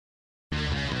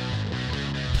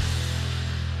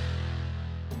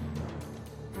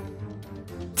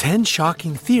10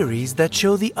 shocking theories that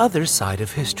show the other side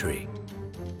of history.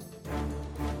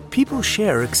 People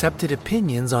share accepted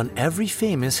opinions on every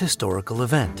famous historical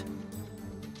event.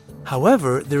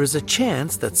 However, there is a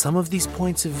chance that some of these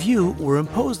points of view were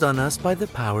imposed on us by the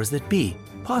powers that be,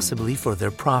 possibly for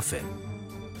their profit.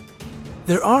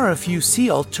 There are a few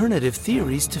alternative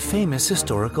theories to famous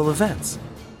historical events.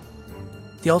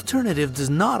 The alternative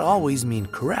does not always mean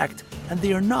correct, and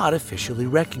they are not officially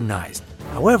recognized.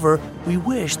 However, we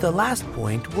wish the last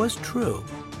point was true.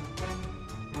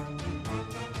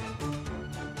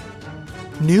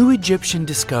 New Egyptian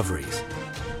discoveries.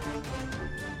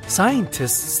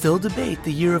 Scientists still debate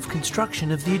the year of construction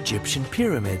of the Egyptian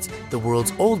pyramids, the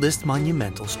world's oldest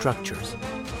monumental structures.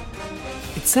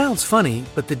 It sounds funny,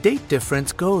 but the date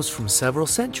difference goes from several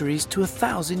centuries to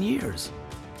 1,000 years.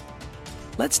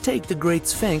 Let's take the Great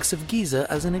Sphinx of Giza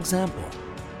as an example.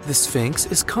 The Sphinx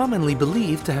is commonly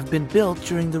believed to have been built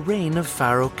during the reign of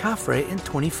Pharaoh Khafre in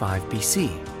 25 BC.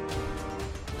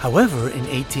 However, in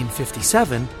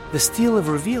 1857, the Stele of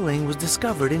Revealing was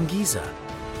discovered in Giza.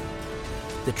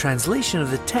 The translation of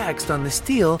the text on the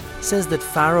stele says that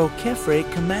Pharaoh Khafre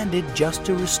commanded just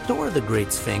to restore the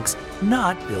Great Sphinx,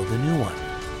 not build a new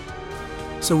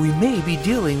one. So we may be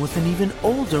dealing with an even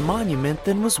older monument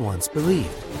than was once believed.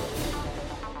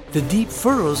 The deep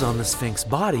furrows on the Sphinx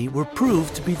body were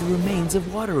proved to be the remains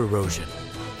of water erosion.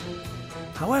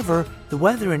 However, the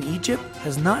weather in Egypt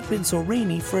has not been so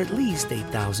rainy for at least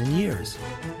 8,000 years.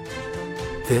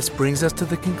 This brings us to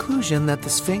the conclusion that the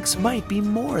Sphinx might be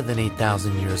more than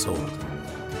 8,000 years old.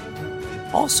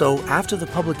 Also, after the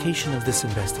publication of this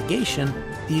investigation,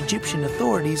 the Egyptian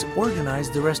authorities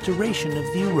organized the restoration of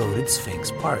the eroded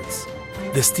Sphinx parts.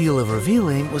 The Stele of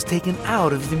Revealing was taken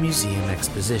out of the museum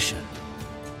exposition.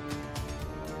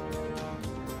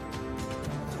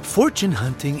 Fortune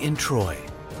hunting in Troy.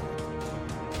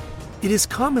 It is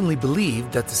commonly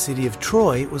believed that the city of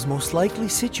Troy was most likely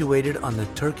situated on the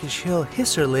Turkish hill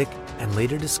Hisarlik and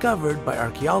later discovered by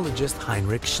archaeologist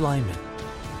Heinrich Schliemann.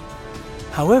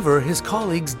 However, his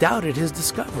colleagues doubted his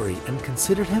discovery and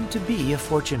considered him to be a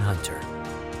fortune hunter.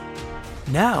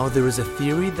 Now there is a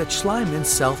theory that Schliemann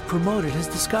self-promoted his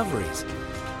discoveries.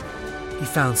 He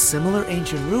found similar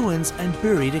ancient ruins and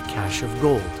buried a cache of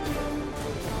gold.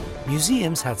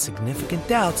 Museums had significant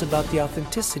doubts about the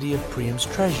authenticity of Priam's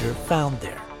treasure found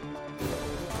there.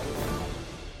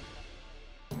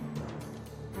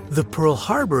 The Pearl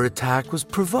Harbor attack was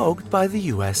provoked by the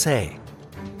USA.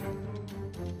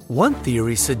 One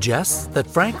theory suggests that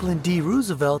Franklin D.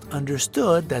 Roosevelt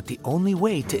understood that the only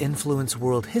way to influence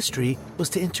world history was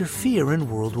to interfere in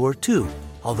World War II,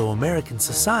 although American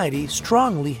society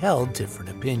strongly held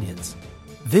different opinions.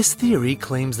 This theory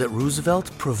claims that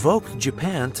Roosevelt provoked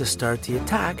Japan to start the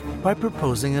attack by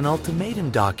proposing an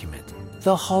ultimatum document,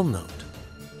 the Hull Note.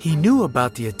 He knew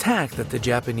about the attack that the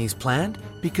Japanese planned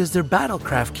because their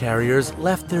battlecraft carriers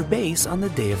left their base on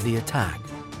the day of the attack.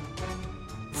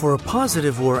 For a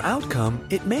positive war outcome,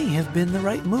 it may have been the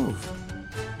right move.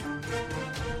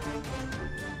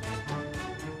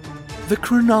 The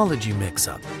chronology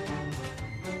mix-up.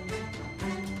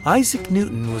 Isaac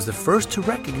Newton was the first to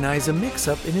recognize a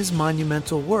mix-up in his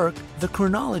monumental work, The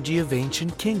Chronology of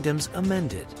Ancient Kingdoms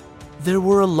Amended. There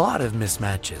were a lot of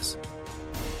mismatches.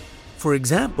 For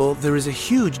example, there is a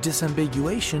huge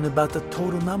disambiguation about the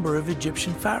total number of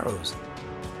Egyptian pharaohs.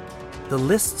 The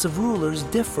lists of rulers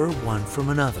differ one from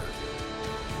another.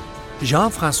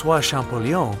 Jean-François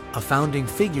Champollion, a founding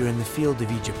figure in the field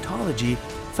of Egyptology,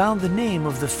 found the name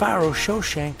of the pharaoh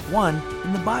Shoshank I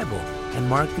in the Bible and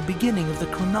marked the beginning of the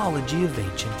chronology of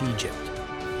ancient Egypt.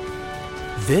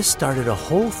 This started a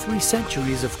whole 3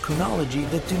 centuries of chronology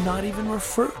that do not even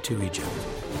refer to Egypt.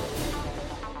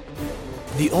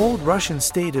 The old Russian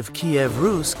state of Kiev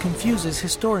Rus confuses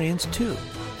historians too.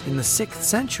 In the 6th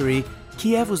century,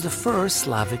 Kiev was the first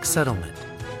Slavic settlement.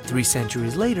 3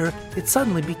 centuries later, it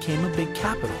suddenly became a big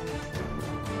capital.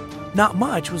 Not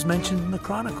much was mentioned in the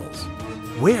chronicles.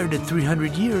 Where did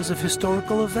 300 years of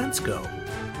historical events go?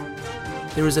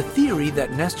 There is a theory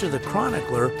that Nestor the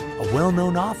Chronicler, a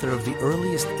well-known author of the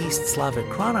earliest East Slavic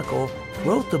chronicle,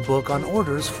 wrote the book on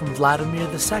orders from Vladimir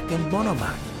II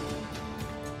Monomach.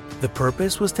 The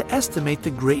purpose was to estimate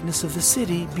the greatness of the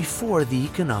city before the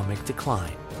economic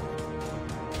decline.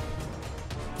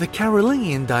 The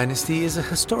Carolingian dynasty is a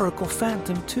historical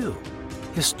phantom too.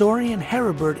 Historian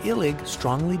Heribert Illig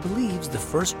strongly believes the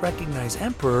first recognized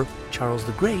emperor, Charles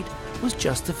the Great, was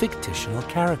just a fictional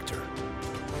character.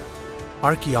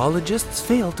 Archaeologists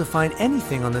failed to find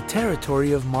anything on the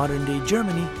territory of modern-day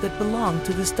Germany that belonged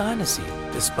to this dynasty,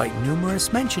 despite numerous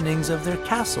mentionings of their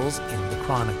castles in the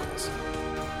chronicles.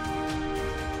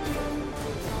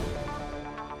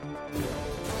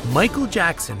 Michael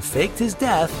Jackson faked his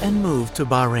death and moved to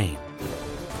Bahrain.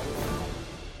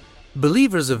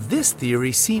 Believers of this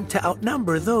theory seem to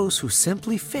outnumber those who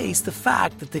simply face the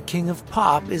fact that the king of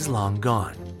pop is long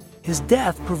gone. His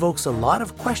death provokes a lot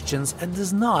of questions and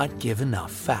does not give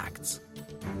enough facts.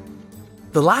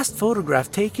 The last photograph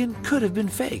taken could have been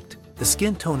faked. The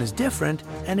skin tone is different,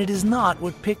 and it is not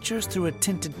what pictures through a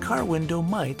tinted car window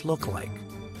might look like.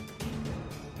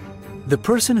 The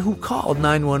person who called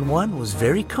 911 was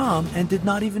very calm and did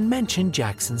not even mention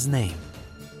Jackson's name.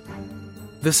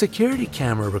 The security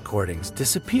camera recordings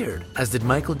disappeared, as did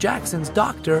Michael Jackson's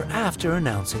doctor after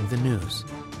announcing the news.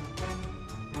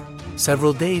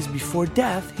 Several days before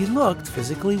death, he looked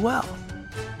physically well.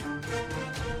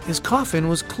 His coffin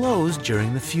was closed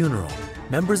during the funeral.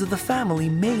 Members of the family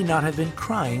may not have been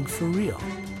crying for real.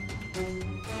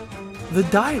 The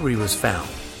diary was found.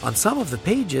 On some of the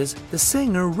pages, the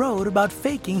singer wrote about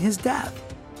faking his death.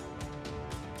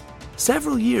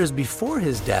 Several years before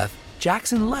his death,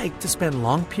 Jackson liked to spend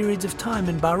long periods of time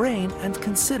in Bahrain and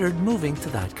considered moving to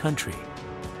that country.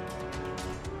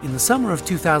 In the summer of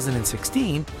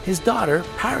 2016, his daughter,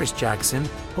 Paris Jackson,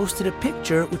 posted a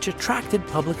picture which attracted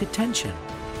public attention.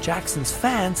 Jackson's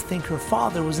fans think her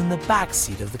father was in the back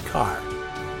seat of the car.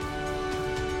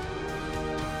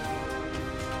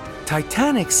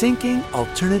 Titanic sinking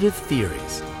alternative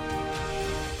theories.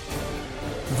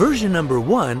 Version number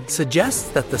 1 suggests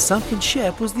that the sunken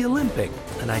ship was the Olympic,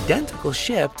 an identical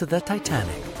ship to the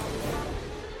Titanic.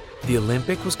 The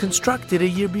Olympic was constructed a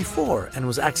year before and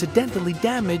was accidentally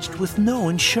damaged with no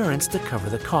insurance to cover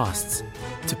the costs.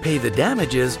 To pay the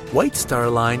damages, White Star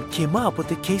Line came up with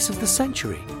the case of the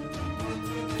century.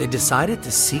 They decided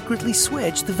to secretly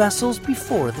switch the vessels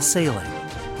before the sailing.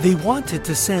 They wanted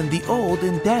to send the old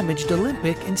and damaged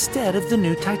Olympic instead of the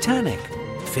new Titanic,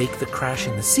 fake the crash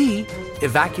in the sea,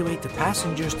 evacuate the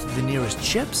passengers to the nearest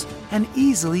ships, and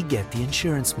easily get the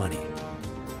insurance money.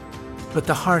 But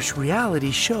the harsh reality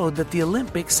showed that the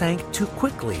Olympic sank too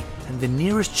quickly, and the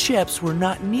nearest ships were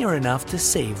not near enough to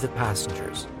save the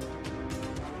passengers.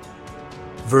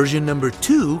 Version number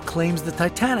 2 claims the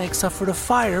Titanic suffered a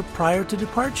fire prior to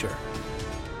departure.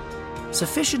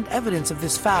 Sufficient evidence of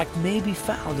this fact may be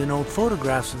found in old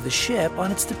photographs of the ship on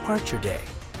its departure day.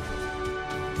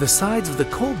 The sides of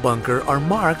the coal bunker are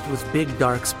marked with big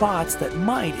dark spots that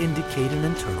might indicate an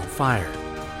internal fire.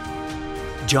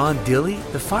 John Dilley,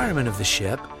 the fireman of the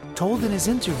ship, told in his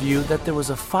interview that there was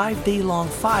a 5-day-long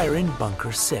fire in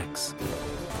Bunker 6.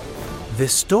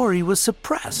 This story was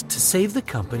suppressed to save the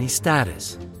company's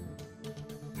status.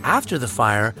 After the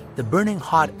fire, the burning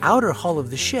hot outer hull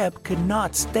of the ship could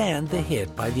not stand the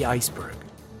hit by the iceberg.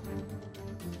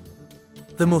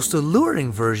 The most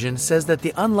alluring version says that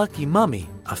the unlucky mummy,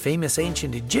 a famous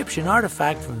ancient Egyptian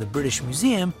artifact from the British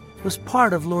Museum, was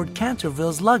part of Lord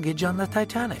Canterville's luggage on the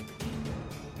Titanic.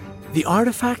 The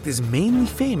artifact is mainly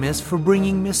famous for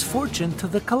bringing misfortune to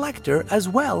the collector as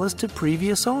well as to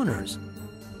previous owners.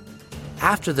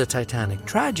 After the Titanic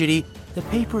tragedy, the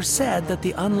paper said that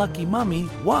the unlucky mummy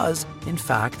was, in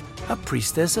fact, a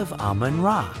priestess of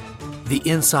Amun-Ra. The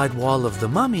inside wall of the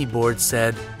mummy board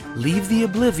said, "Leave the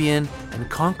oblivion and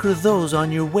conquer those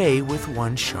on your way with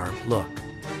one sharp look."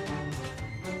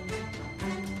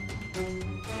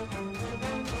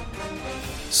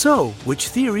 So, which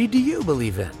theory do you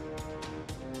believe in?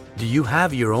 Do you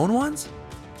have your own ones?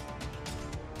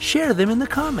 Share them in the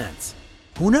comments.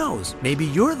 Who knows, maybe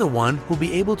you're the one who'll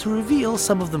be able to reveal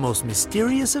some of the most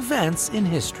mysterious events in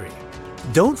history.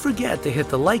 Don't forget to hit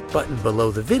the like button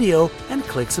below the video and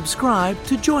click subscribe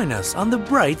to join us on the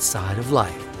bright side of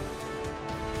life.